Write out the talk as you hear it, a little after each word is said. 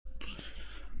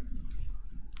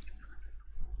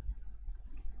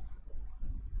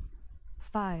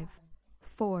5,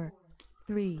 4,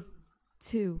 3,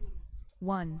 2,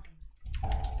 1.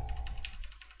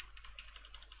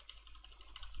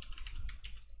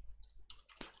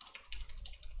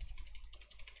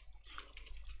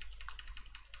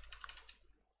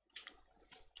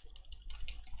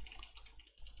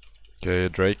 Okay,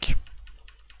 Drake.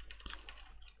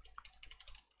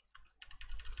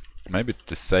 Maybe it's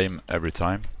the same every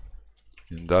time.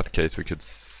 In that case we could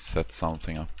set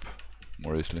something up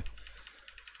more easily.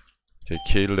 Okay,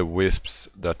 kill the wisps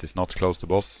that is not close to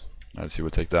boss, else you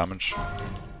will take damage.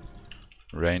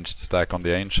 Ranged stack on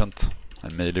the ancient,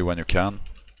 and melee when you can.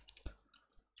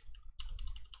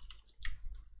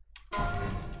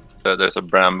 There's a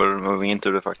bramble moving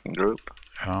into the fucking group.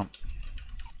 Yeah.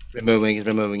 Removing it.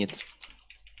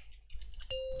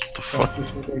 The fuck?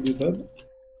 Francis is already dead.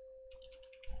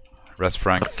 Rest At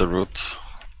Franks. the root.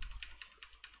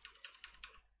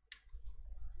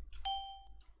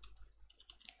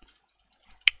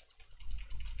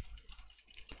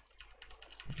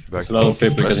 Back There's a lot of to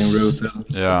people boss. getting rooted.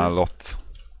 Yeah, a lot.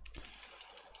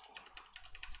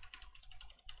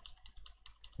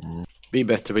 Be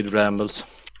better with brambles.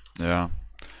 Yeah.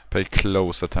 Pay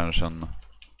close attention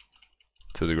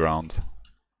to the ground.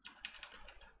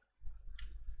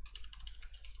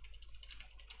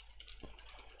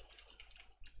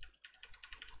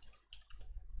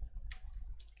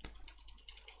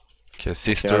 Okay,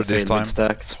 sister I this failed time. with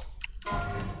stacks.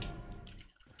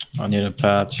 I need a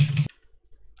patch.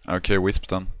 Okay, wisp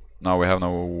then. Now we have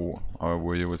no...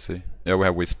 we will see. Yeah, we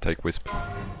have wisp. Take wisp.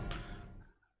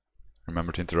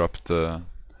 Remember to interrupt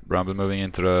Bramble moving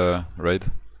into the raid.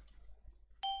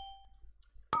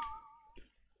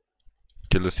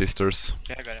 Kill the sisters.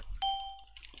 Yeah, I got it.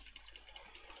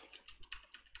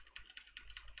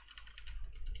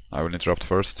 I will interrupt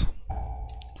first.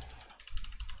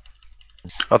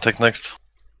 I'll take next.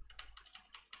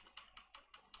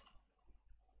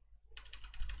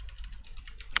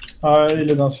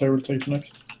 Illidan's here will take the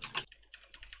next.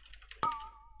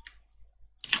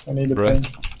 I need a Breath.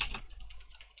 pain.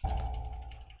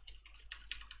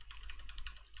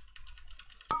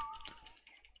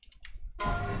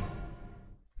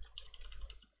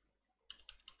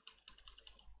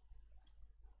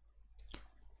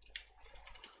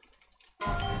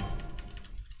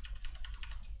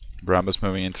 Bramble's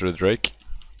moving into the Drake.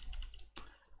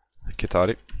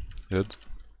 Kitari. Good.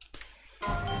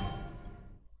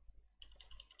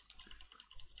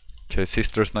 Okay,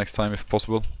 sisters next time if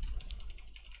possible.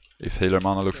 If healer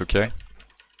mana looks okay.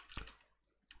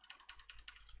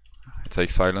 I take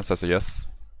silence as a yes.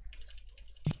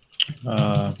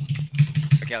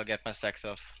 Okay, I'll get my stacks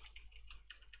off.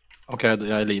 Okay,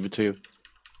 I leave it to you.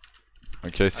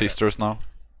 Okay, sisters now.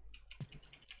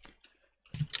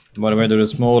 By the way, there are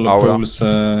small Aura. pools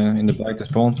in the back to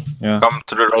spawn. Yeah. Come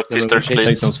to the right, sisters, Take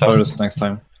please. those first next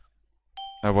time.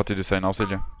 What did you say now,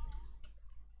 Silja?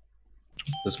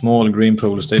 The small green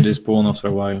pools, they despawn after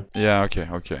a while. Yeah, okay,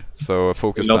 okay. So We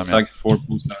focus lost time, yeah. like 4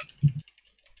 pools there.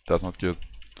 That's not good.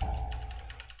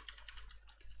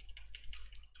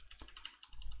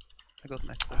 I got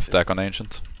my Stack on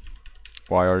ancient.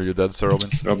 Why are you dead, Sir Robin?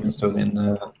 Robin stood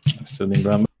in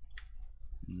Bramble.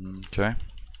 Okay.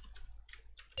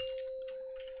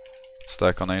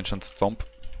 Stack on ancient stomp.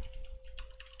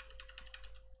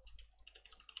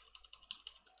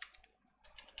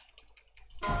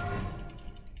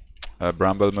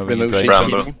 Bramble moving Remove into sheep.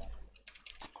 ancient. Bramble.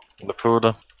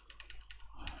 Lapuda.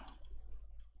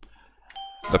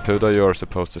 Lapuda, you are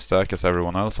supposed to stack as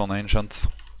everyone else on ancient.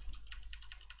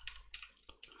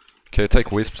 Okay,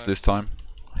 take wisps this time.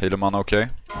 Healer mana okay?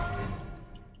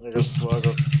 I got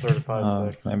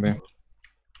 35 stacks. Maybe.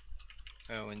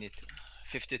 Oh, we need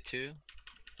 52.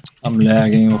 I'm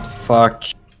lagging, what the fuck?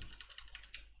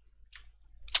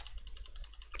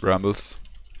 Brambles.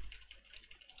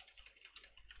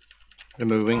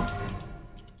 Removing.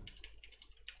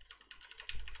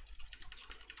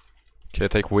 Okay,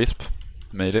 take wisp.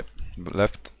 Melee.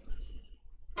 Left.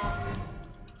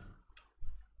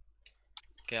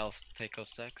 Okay, I'll take off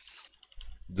stacks.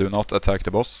 Do not attack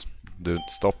the boss. Do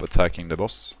stop attacking the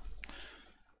boss.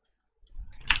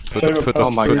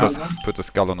 Put a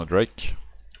skull on a Drake.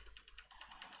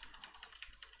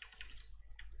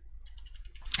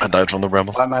 I died from the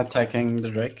bramble. Why am I attacking the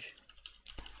Drake?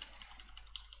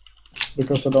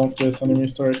 Because I don't get any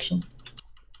misdirection.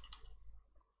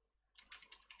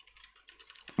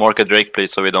 Mark a Drake,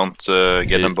 please, so we don't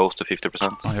get them both to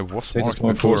 50%. I was Take the marked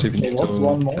small before. pools if you There need was to.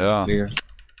 one more. Yeah. Clear.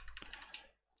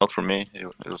 Not for me, it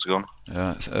was gone.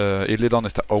 Yeah, Illidan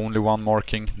is the only one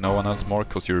marking, no one else mark,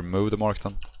 because you remove the mark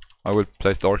then. I will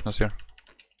place darkness here.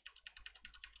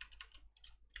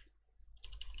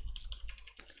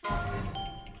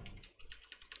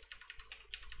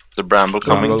 bramble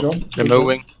coming. Bramble. Good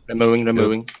job.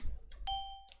 Removing.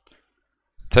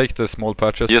 Take the small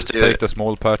patches. Just, Take the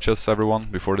small patches, everyone,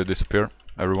 before they disappear.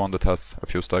 Everyone that has a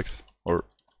few stacks or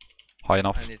high I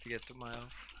enough. need to get to my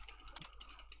off.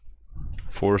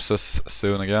 Forces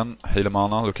soon again. Heal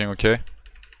mana, looking okay.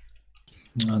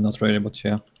 Not really, but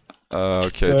yeah.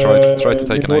 Okay, try to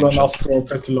take an Nibora and ancient. Astro are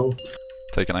pretty low.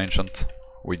 Take an ancient.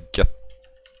 We get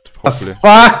hopefully.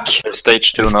 Fuck!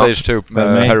 Stage 2 now. Stage 2,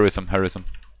 Well made. heroism.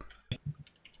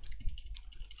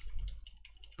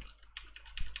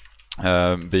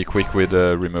 Be quick with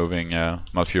removing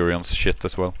Malfurion's shit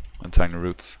as well, and tiny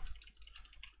roots.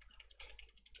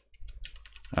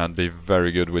 And be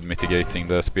very good with mitigating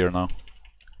the spear now.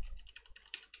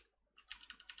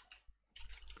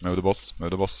 Move the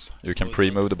boss. You can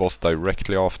pre-move the boss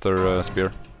directly after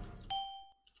spear.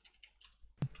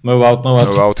 Move out.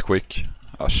 Move out quick.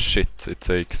 Ah shit, it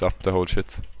takes up the whole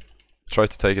shit. Try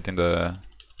to take it in the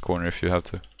corner if you have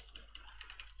to.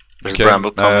 There's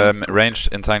bramble coming. Ranged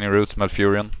in tiny roots,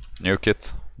 Malfurion. Nuke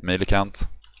it. Melee can't.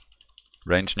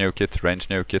 Range nuke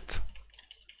it.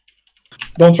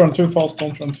 Don't run too fast.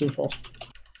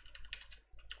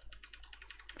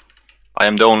 I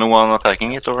am the only one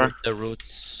attacking it, or? The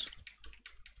roots.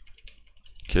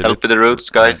 Kill Help it. with the roots,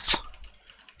 guys.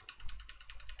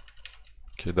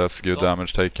 Okay, that's good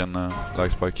damage taken,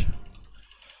 like Spike.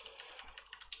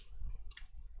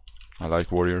 I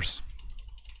like warriors.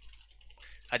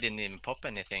 I didn't even pop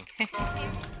anything.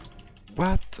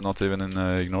 What? Not even in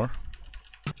ignore?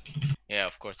 Yeah,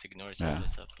 of course, ignore is Yeah.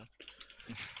 always up.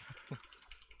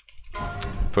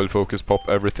 Full focus, pop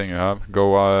everything you have.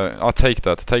 Go, take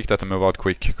that and move out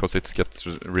quick, because it gets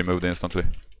removed instantly.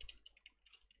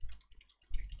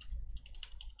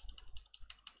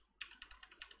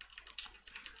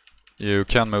 You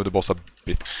can move the boss a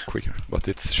bit quicker, but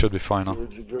it should be fine now.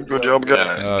 Good job,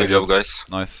 guys. Good job, guys.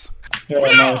 Nice. Yeah,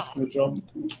 nice. Good job.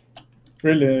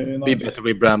 Really Be nice. better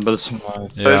with brambles.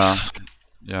 Yeah,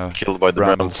 yeah. Killed by the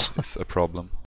brambles. Is a problem.